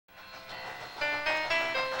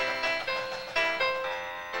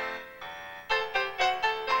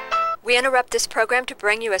We interrupt this program to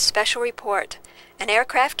bring you a special report. An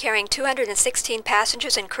aircraft carrying 216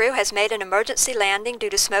 passengers and crew has made an emergency landing due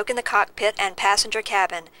to smoke in the cockpit and passenger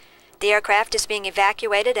cabin. The aircraft is being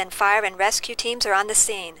evacuated and fire and rescue teams are on the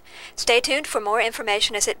scene. Stay tuned for more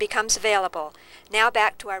information as it becomes available. Now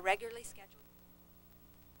back to our regularly scheduled...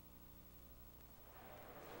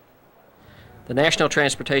 The National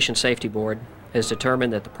Transportation Safety Board has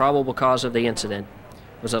determined that the probable cause of the incident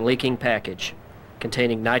was a leaking package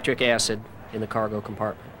containing nitric acid in the cargo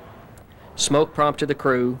compartment. Smoke prompted the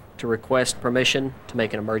crew to request permission to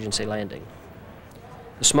make an emergency landing.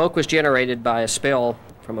 The smoke was generated by a spill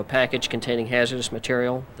from a package containing hazardous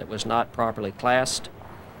material that was not properly classed,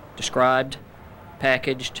 described,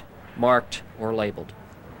 packaged, marked, or labeled.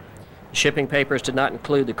 The shipping papers did not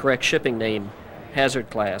include the correct shipping name,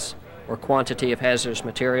 hazard class, or quantity of hazardous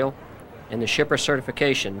material, and the shipper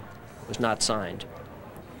certification was not signed.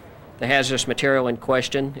 The hazardous material in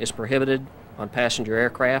question is prohibited on passenger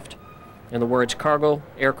aircraft, and the words cargo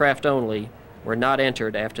aircraft only were not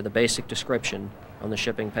entered after the basic description on the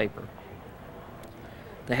shipping paper.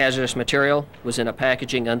 The hazardous material was in a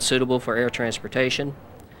packaging unsuitable for air transportation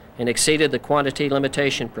and exceeded the quantity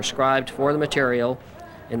limitation prescribed for the material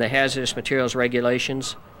in the hazardous materials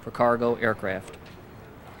regulations for cargo aircraft.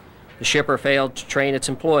 The shipper failed to train its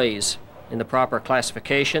employees in the proper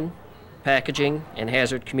classification, packaging, and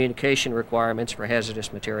hazard communication requirements for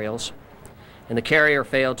hazardous materials, and the carrier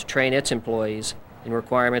failed to train its employees in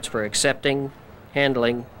requirements for accepting,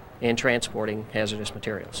 handling, and transporting hazardous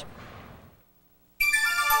materials.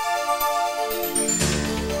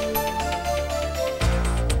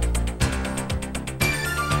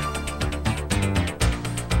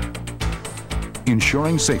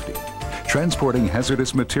 Ensuring safety, transporting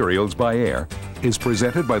hazardous materials by air is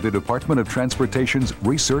presented by the Department of Transportation's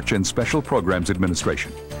Research and Special Programs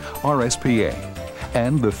Administration, RSPA,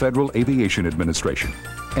 and the Federal Aviation Administration,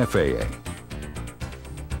 FAA.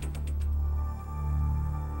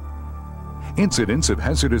 Incidents of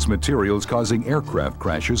hazardous materials causing aircraft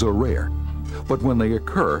crashes are rare, but when they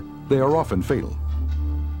occur, they are often fatal.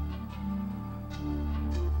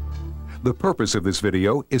 The purpose of this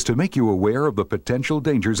video is to make you aware of the potential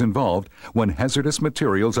dangers involved when hazardous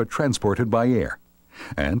materials are transported by air,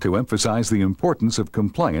 and to emphasize the importance of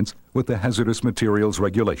compliance with the hazardous materials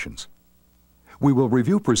regulations. We will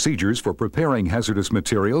review procedures for preparing hazardous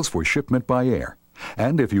materials for shipment by air,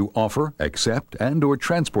 and if you offer, accept, and/or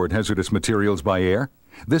transport hazardous materials by air,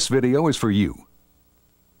 this video is for you.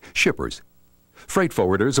 Shippers, freight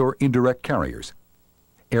forwarders or indirect carriers,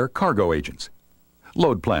 air cargo agents,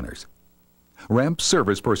 load planners, ramp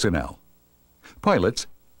service personnel, pilots,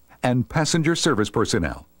 and passenger service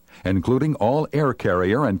personnel, including all air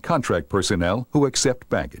carrier and contract personnel who accept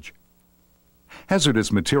baggage.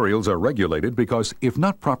 Hazardous materials are regulated because, if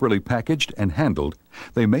not properly packaged and handled,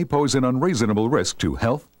 they may pose an unreasonable risk to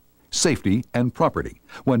health, safety, and property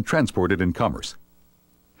when transported in commerce.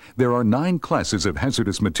 There are 9 classes of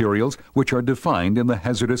hazardous materials which are defined in the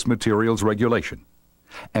Hazardous Materials Regulation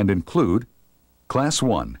and include Class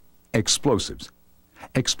 1, explosives.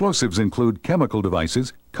 Explosives include chemical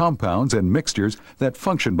devices, compounds, and mixtures that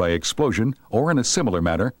function by explosion or in a similar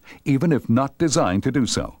manner, even if not designed to do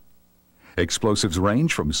so. Explosives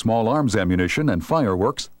range from small arms ammunition and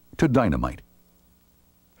fireworks to dynamite.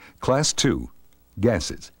 Class 2,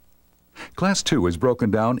 gases. Class 2 is broken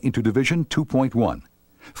down into Division 2.1,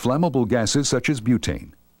 flammable gases such as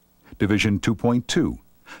butane. Division 2.2,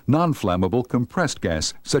 non-flammable compressed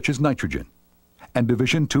gas such as nitrogen. And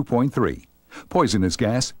Division 2.3, poisonous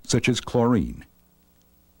gas such as chlorine.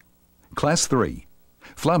 Class 3,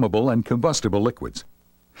 flammable and combustible liquids.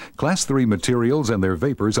 Class 3 materials and their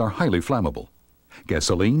vapors are highly flammable.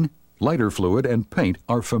 Gasoline, lighter fluid, and paint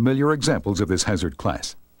are familiar examples of this hazard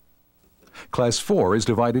class. Class 4 is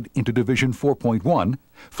divided into Division 4.1,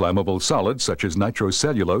 flammable solids such as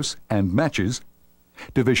nitrocellulose and matches.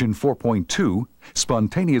 Division 4.2,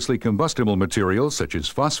 spontaneously combustible materials such as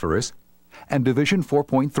phosphorus. And Division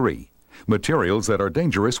 4.3, materials that are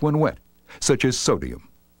dangerous when wet, such as sodium.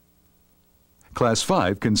 Class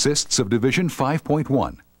 5 consists of Division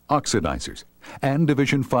 5.1, oxidizers, and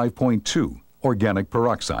Division 5.2, organic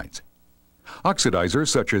peroxides. Oxidizers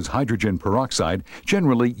such as hydrogen peroxide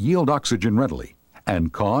generally yield oxygen readily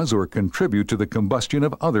and cause or contribute to the combustion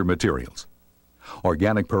of other materials.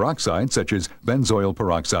 Organic peroxides such as benzoyl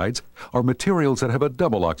peroxides are materials that have a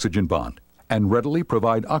double oxygen bond and readily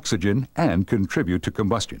provide oxygen and contribute to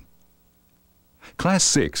combustion. Class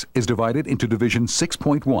 6 is divided into Division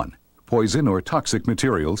 6.1, poison or toxic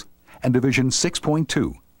materials, and Division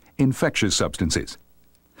 6.2, infectious substances.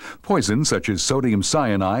 Poisons such as sodium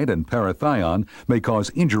cyanide and parathion may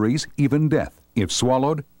cause injuries, even death, if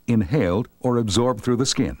swallowed, inhaled, or absorbed through the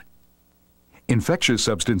skin. Infectious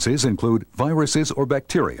substances include viruses or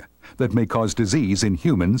bacteria that may cause disease in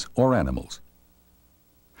humans or animals.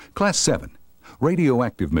 Class 7.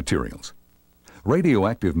 Radioactive materials.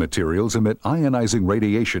 Radioactive materials emit ionizing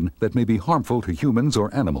radiation that may be harmful to humans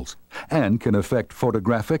or animals and can affect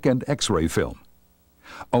photographic and X-ray film.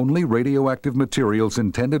 Only radioactive materials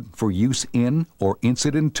intended for use in or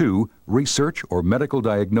incident to research or medical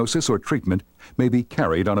diagnosis or treatment may be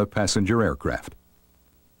carried on a passenger aircraft.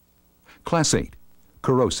 Class 8.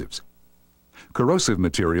 Corrosives. Corrosive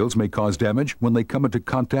materials may cause damage when they come into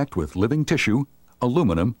contact with living tissue,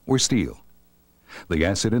 aluminum, or steel. The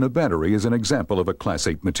acid in a battery is an example of a Class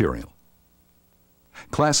 8 material.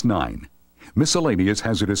 Class 9. Miscellaneous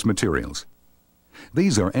hazardous materials.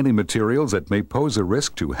 These are any materials that may pose a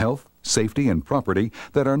risk to health, safety, and property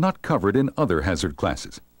that are not covered in other hazard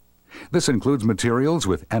classes. This includes materials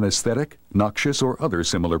with anesthetic, noxious, or other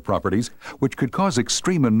similar properties which could cause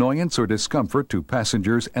extreme annoyance or discomfort to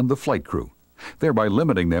passengers and the flight crew, thereby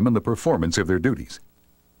limiting them in the performance of their duties.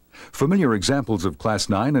 Familiar examples of Class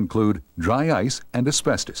 9 include dry ice and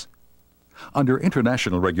asbestos. Under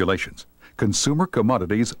international regulations, consumer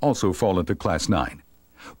commodities also fall into Class 9.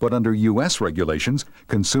 But under U.S. regulations,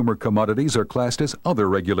 consumer commodities are classed as Other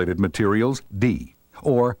Regulated Materials D,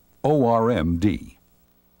 or ORMD.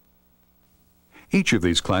 Each of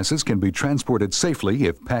these classes can be transported safely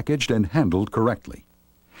if packaged and handled correctly.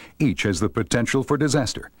 Each has the potential for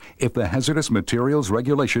disaster if the hazardous materials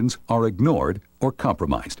regulations are ignored or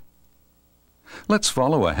compromised. Let's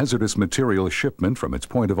follow a hazardous materials shipment from its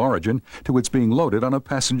point of origin to its being loaded on a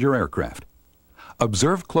passenger aircraft.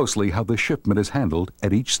 Observe closely how the shipment is handled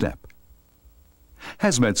at each step.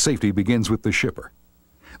 Hazmat safety begins with the shipper.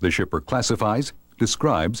 The shipper classifies,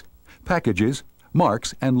 describes, packages,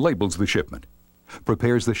 marks, and labels the shipment,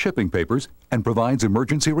 prepares the shipping papers, and provides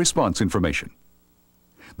emergency response information.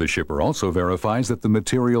 The shipper also verifies that the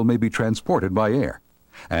material may be transported by air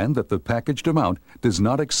and that the packaged amount does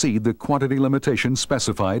not exceed the quantity limitations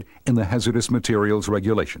specified in the hazardous materials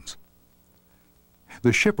regulations.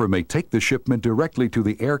 The shipper may take the shipment directly to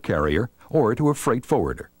the air carrier or to a freight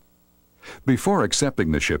forwarder. Before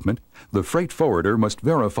accepting the shipment, the freight forwarder must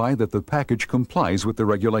verify that the package complies with the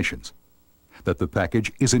regulations, that the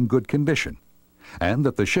package is in good condition, and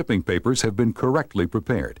that the shipping papers have been correctly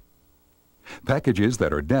prepared. Packages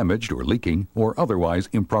that are damaged or leaking or otherwise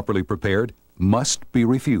improperly prepared must be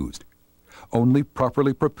refused. Only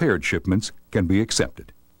properly prepared shipments can be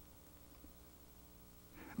accepted.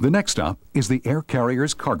 The next stop is the air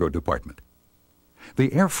carrier's cargo department.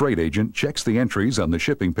 The air freight agent checks the entries on the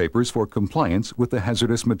shipping papers for compliance with the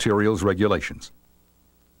hazardous materials regulations.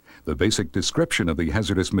 The basic description of the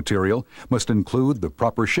hazardous material must include the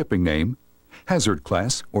proper shipping name, hazard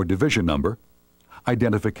class or division number,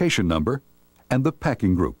 identification number, and the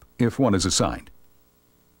packing group, if one is assigned.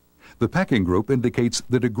 The packing group indicates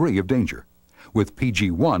the degree of danger, with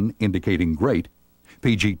PG1 indicating great,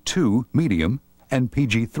 PG2 medium, and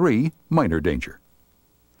PG3 minor danger.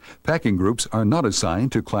 Packing groups are not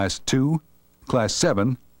assigned to Class 2, Class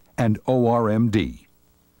 7, and ORMD.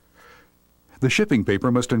 The shipping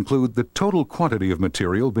paper must include the total quantity of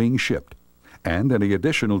material being shipped and any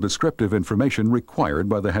additional descriptive information required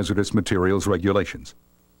by the hazardous materials regulations.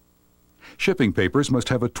 Shipping papers must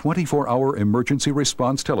have a 24-hour emergency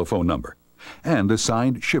response telephone number and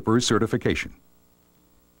assigned shipper's certification.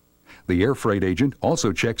 The air freight agent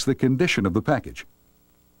also checks the condition of the package.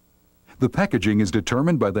 The packaging is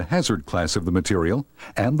determined by the hazard class of the material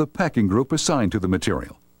and the packing group assigned to the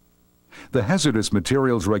material. The hazardous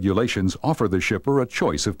materials regulations offer the shipper a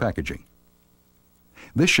choice of packaging.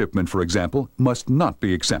 This shipment, for example, must not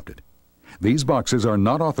be accepted. These boxes are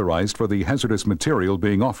not authorized for the hazardous material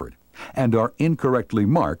being offered and are incorrectly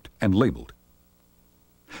marked and labeled.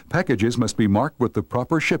 Packages must be marked with the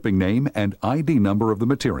proper shipping name and ID number of the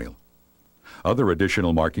material. Other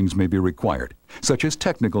additional markings may be required, such as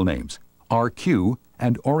technical names, RQ,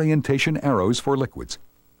 and orientation arrows for liquids.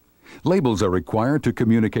 Labels are required to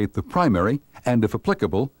communicate the primary and, if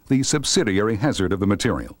applicable, the subsidiary hazard of the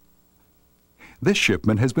material. This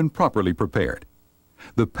shipment has been properly prepared.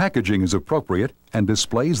 The packaging is appropriate and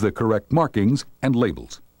displays the correct markings and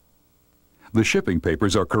labels. The shipping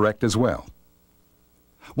papers are correct as well.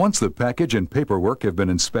 Once the package and paperwork have been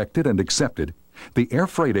inspected and accepted, the air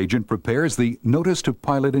freight agent prepares the Notice to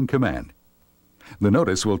Pilot in Command. The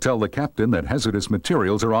notice will tell the captain that hazardous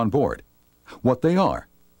materials are on board, what they are,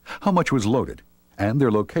 how much was loaded, and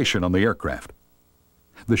their location on the aircraft.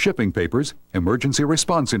 The shipping papers, emergency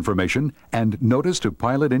response information, and notice to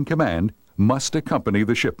pilot in command must accompany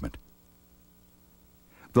the shipment.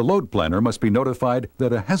 The load planner must be notified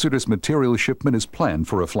that a hazardous material shipment is planned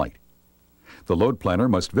for a flight. The load planner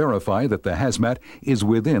must verify that the hazmat is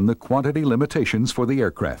within the quantity limitations for the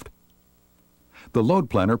aircraft. The load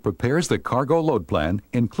planner prepares the cargo load plan,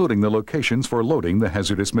 including the locations for loading the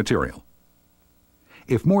hazardous material.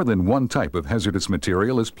 If more than one type of hazardous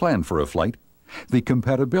material is planned for a flight, the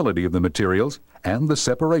compatibility of the materials and the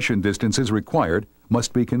separation distances required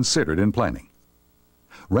must be considered in planning.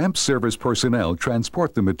 Ramp service personnel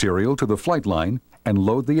transport the material to the flight line and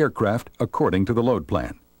load the aircraft according to the load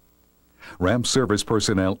plan. Ramp service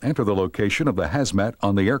personnel enter the location of the hazmat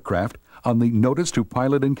on the aircraft on the notice to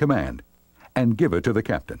pilot in command and give it to the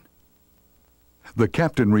captain. The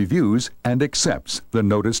captain reviews and accepts the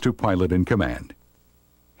notice to pilot in command.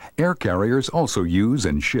 Air carriers also use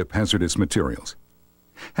and ship hazardous materials.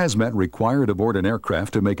 Hazmat required aboard an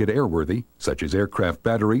aircraft to make it airworthy, such as aircraft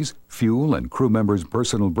batteries, fuel, and crew members'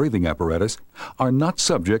 personal breathing apparatus, are not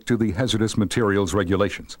subject to the hazardous materials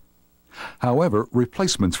regulations. However,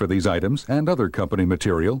 replacements for these items and other company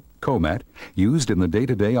material, COMAT, used in the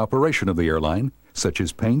day-to-day operation of the airline, such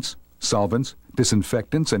as paints, solvents,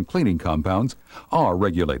 disinfectants, and cleaning compounds, are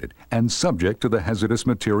regulated and subject to the hazardous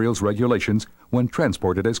materials regulations when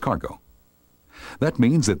transported as cargo. That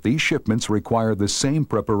means that these shipments require the same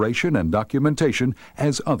preparation and documentation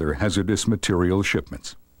as other hazardous materials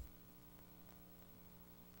shipments.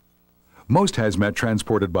 Most hazmat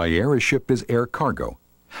transported by air is shipped as air cargo.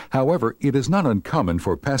 However, it is not uncommon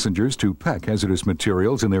for passengers to pack hazardous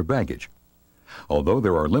materials in their baggage. Although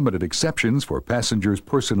there are limited exceptions for passengers'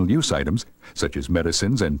 personal use items, such as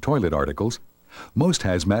medicines and toilet articles, most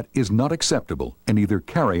hazmat is not acceptable in either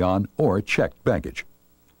carry-on or checked baggage.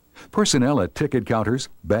 Personnel at ticket counters,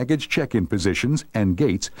 baggage check-in positions, and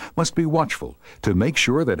gates must be watchful to make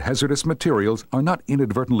sure that hazardous materials are not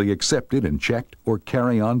inadvertently accepted in checked or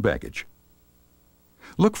carry-on baggage.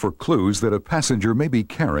 Look for clues that a passenger may be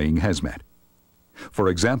carrying hazmat. For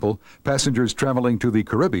example, passengers traveling to the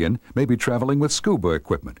Caribbean may be traveling with scuba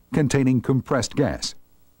equipment containing compressed gas.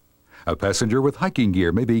 A passenger with hiking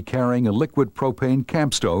gear may be carrying a liquid propane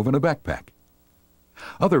camp stove in a backpack.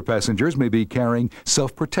 Other passengers may be carrying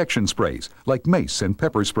self-protection sprays like mace and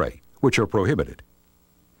pepper spray, which are prohibited.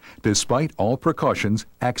 Despite all precautions,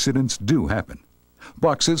 accidents do happen.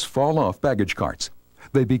 Boxes fall off baggage carts.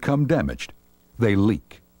 They become damaged. They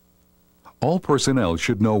leak. All personnel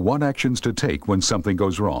should know what actions to take when something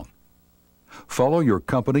goes wrong. Follow your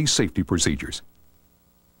company's safety procedures.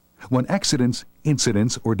 When accidents,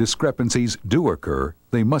 incidents, or discrepancies do occur,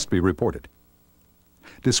 they must be reported.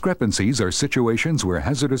 Discrepancies are situations where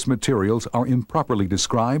hazardous materials are improperly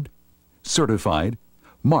described, certified,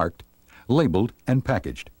 marked, labeled, and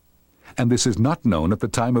packaged, and this is not known at the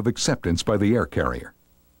time of acceptance by the air carrier.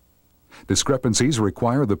 Discrepancies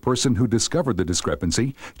require the person who discovered the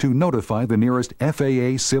discrepancy to notify the nearest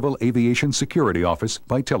FAA Civil Aviation Security Office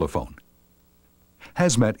by telephone.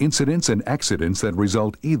 Hazmat incidents and accidents that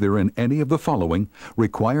result either in any of the following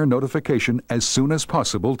require notification as soon as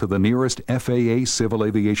possible to the nearest FAA Civil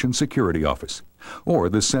Aviation Security Office or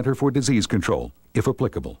the Center for Disease Control, if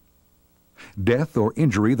applicable. Death or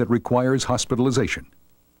injury that requires hospitalization.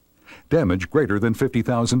 Damage greater than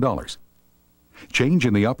 $50,000. Change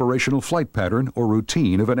in the operational flight pattern or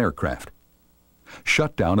routine of an aircraft.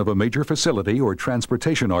 Shutdown of a major facility or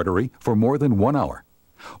transportation artery for more than 1 hour,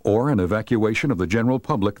 or an evacuation of the general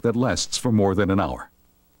public that lasts for more than an hour.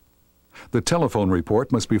 The telephone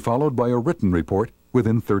report must be followed by a written report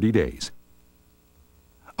within 30 days.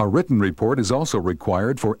 A written report is also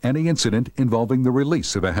required for any incident involving the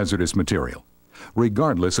release of a hazardous material,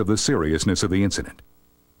 regardless of the seriousness of the incident.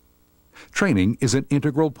 Training is an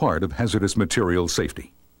integral part of hazardous materials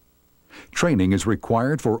safety. Training is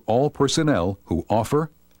required for all personnel who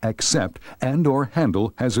offer, accept, and/or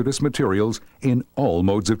handle hazardous materials in all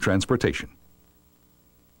modes of transportation.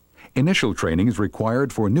 Initial training is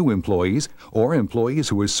required for new employees or employees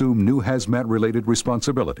who assume new hazmat-related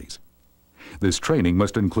responsibilities. This training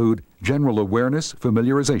must include general awareness,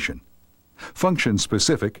 familiarization,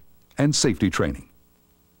 function-specific, and safety training.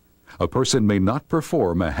 A person may not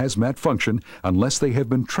perform a hazmat function unless they have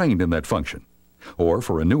been trained in that function. Or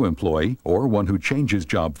for a new employee or one who changes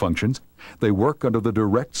job functions, they work under the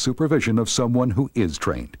direct supervision of someone who is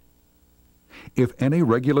trained. If any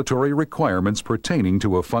regulatory requirements pertaining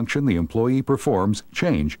to a function the employee performs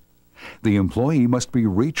change, the employee must be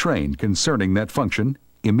retrained concerning that function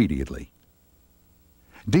immediately.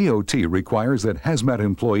 DOT requires that hazmat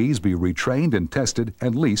employees be retrained and tested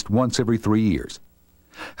at least once every 3 years.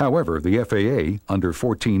 However, the FAA, under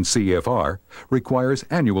 14 CFR, requires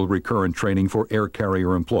annual recurrent training for air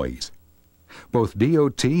carrier employees. Both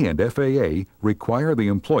DOT and FAA require the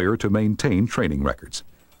employer to maintain training records.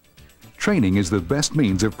 Training is the best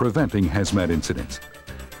means of preventing hazmat incidents.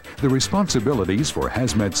 The responsibilities for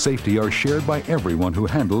hazmat safety are shared by everyone who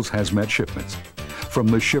handles hazmat shipments, from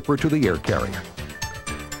the shipper to the air carrier.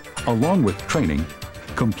 Along with training,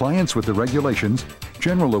 compliance with the regulations,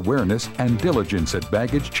 general awareness, and diligence at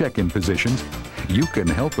baggage check-in positions, you can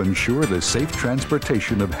help ensure the safe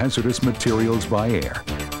transportation of hazardous materials by air.